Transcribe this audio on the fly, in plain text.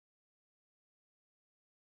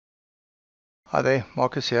Hi there,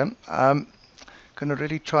 Marcus here. Going to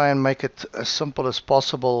really try and make it as simple as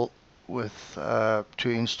possible with to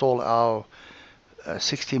install our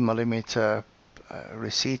 60mm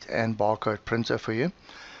receipt and barcode printer for you.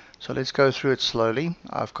 So let's go through it slowly.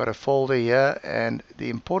 I've got a folder here, and the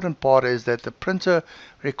important part is that the printer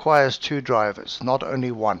requires two drivers, not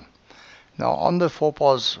only one. Now on the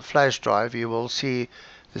 4POS flash drive you will see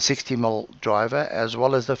the 60mm driver as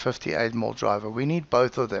well as the 58mm driver. We need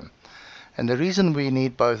both of them. And the reason we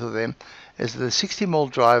need both of them is that the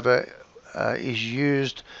 60mm driver is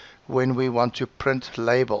used when we want to print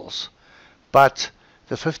labels, but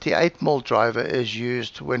the 58mm driver is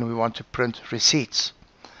used when we want to print receipts.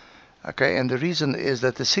 Okay, and the reason is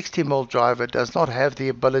that the 60mm driver does not have the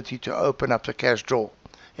ability to open up the cash drawer.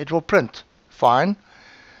 It will print fine,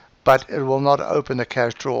 but it will not open the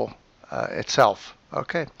cash drawer itself.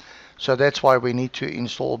 Okay, so that's why we need to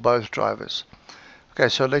install both drivers. Okay,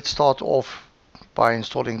 so let's start off by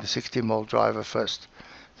installing the 60mm driver first.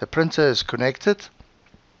 The printer is connected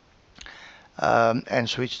and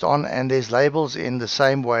switched on, and there's labels in the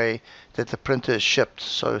same way that the printer is shipped.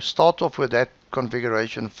 So start off with that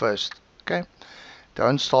configuration first. Okay,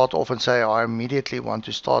 don't start off and say, I immediately want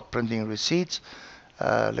to start printing receipts.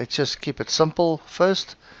 Let's just keep it simple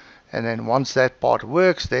first, and then once that part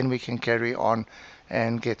works, then we can carry on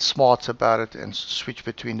and get smart about it and switch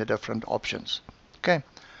between the different options. Okay,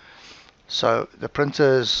 so the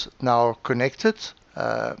printer is now connected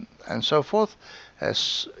and so forth.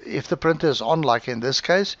 As if the printer is on, like in this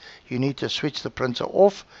case, you need to switch the printer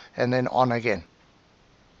off and then on again.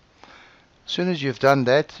 As soon as you've done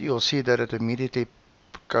that, you'll see that it immediately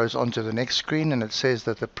goes on to the next screen, and it says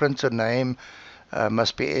that the printer name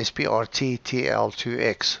must be SPRT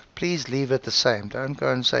TL2X. Please leave it the same. Don't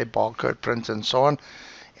go and say barcode print and so on.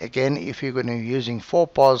 Again, if you're going to be using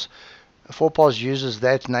 4POS, 4POS uses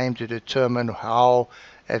that name to determine how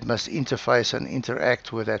it must interface and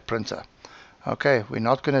interact with that printer. Okay, we're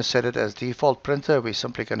not going to set it as default printer, we're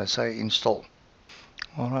simply going to say install.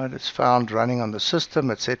 Alright, it's found running on the system,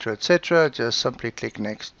 etc, etc. Just simply click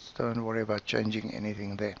next. Don't worry about changing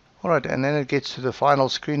anything there. Alright, and then it gets to the final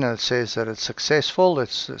screen and it says that it's successful,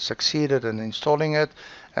 it's succeeded in installing it,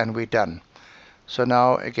 and we're done. So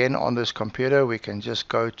now again on this computer we can just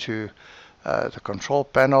go to the control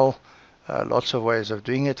panel. Lots of ways of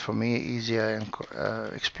doing it. For me, easier in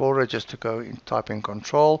Explorer, just to go and type in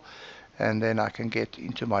control, and then I can get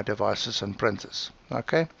into my devices and printers.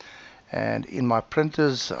 Okay, and in my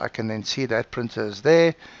printers I can then see that printer is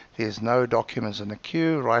there. There's no documents in the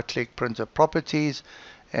queue. Right click, printer properties,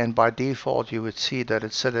 and by default you would see that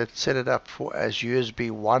it's set it up for as USB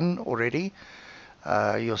 1 already.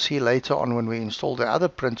 You'll see later on when we install the other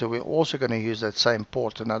printer, we're also going to use that same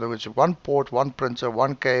port. In other words, one port, one printer,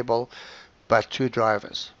 one cable, but two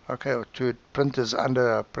drivers. Okay, or two printers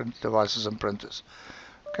under print devices and printers.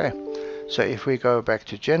 Okay, so if we go back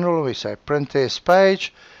to general, we say print test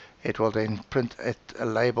page, it will then print a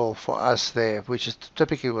label for us there, which is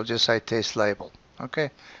typically we'll just say test label.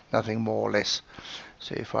 Okay, nothing more or less.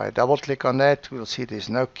 So if I double click on that, we'll see there's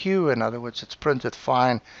no queue. In other words, it's printed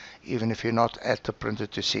fine even if you're not at the printer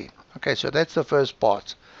to see. Okay, so that's the first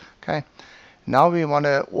part. Okay, now we want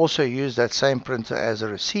to also use that same printer as a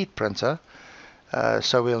receipt printer,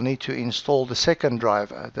 so we'll need to install the second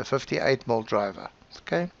driver, the 58mm driver.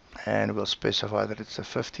 Okay, and we'll specify that it's a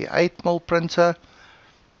 58mm printer,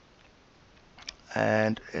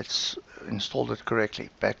 and it's installed it correctly.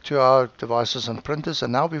 Back to our devices and printers,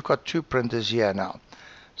 and now we've got two printers here now.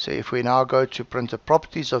 So if we now go to printer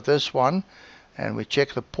properties of this one and we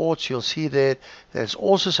check the ports, you'll see that there's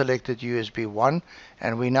also selected USB 1,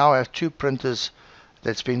 and we now have two printers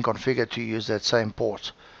that's been configured to use that same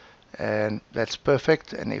port, and that's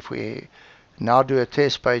perfect. And if we now do a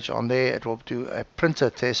test page on there, it will do a printer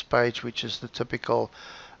test page, which is the typical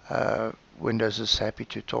Windows is happy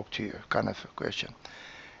to talk to you kind of question.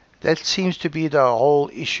 That seems to be the whole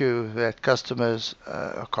issue that customers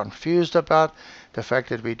are confused about, the fact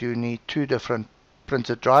that we do need two different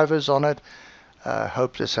printer drivers on it.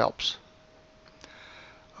 Hope this helps.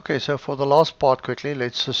 Okay, so for the last part quickly,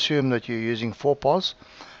 let's assume that you're using 4POS.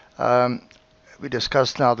 We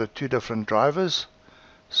discussed now the two different drivers.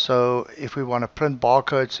 So if we want to print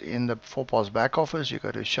barcodes in the 4POS back office, you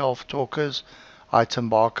go to shelf talkers, item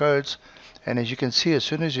barcodes, and as you can see, as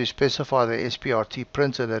soon as you specify the SPRT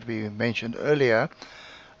printer that we mentioned earlier,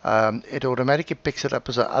 it automatically picks it up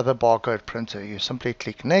as another barcode printer. You simply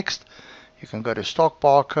click next. You can go to stock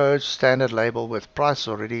barcodes, standard label with price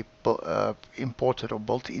already imported or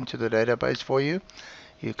built into the database for you.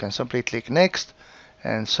 You can simply click next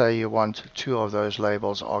and say you want two of those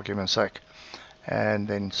labels, argument's sake. and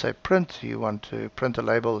then say print. You want to print a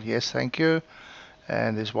label, yes, thank you,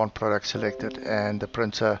 and there's one product selected, and the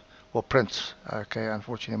printer will print. Okay,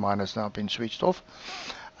 unfortunately mine has now been switched off.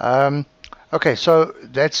 Okay, so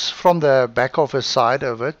that's from the back office side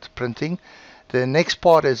of it, printing. The next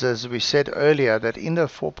part is, as we said earlier, that in the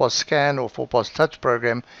 4POS scan or 4POS touch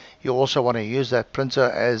program, you also want to use that printer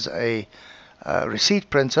as a receipt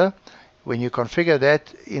printer. When you configure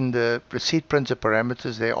that in the receipt printer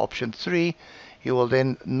parameters there, option 3, you will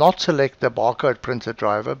then not select the barcode printer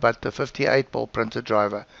driver, but the 58mm printer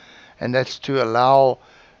driver. And that's to allow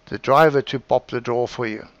the driver to pop the drawer for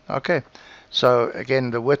you. Okay, so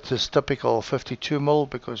again, the width is typical 52mm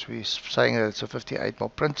because we're saying that it's a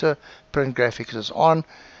 58mm printer. Print graphics is on,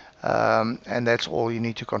 and that's all you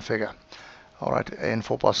need to configure. Alright, in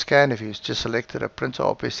 4POS scan, if you just selected a printer,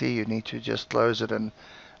 obviously you need to just close it and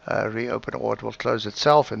reopen, or it will close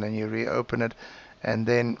itself, and then you reopen it, and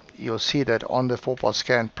then you'll see that on the 4POS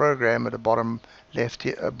scan program at the bottom left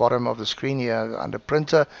bottom of the screen here under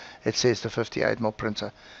printer, it says the 58mm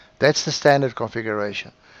printer. That's the standard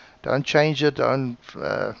configuration. Don't change it. Don't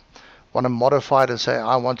want to modify it and say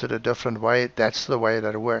I want it a different way. That's the way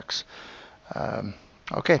that it works.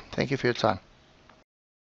 Okay, thank you for your time.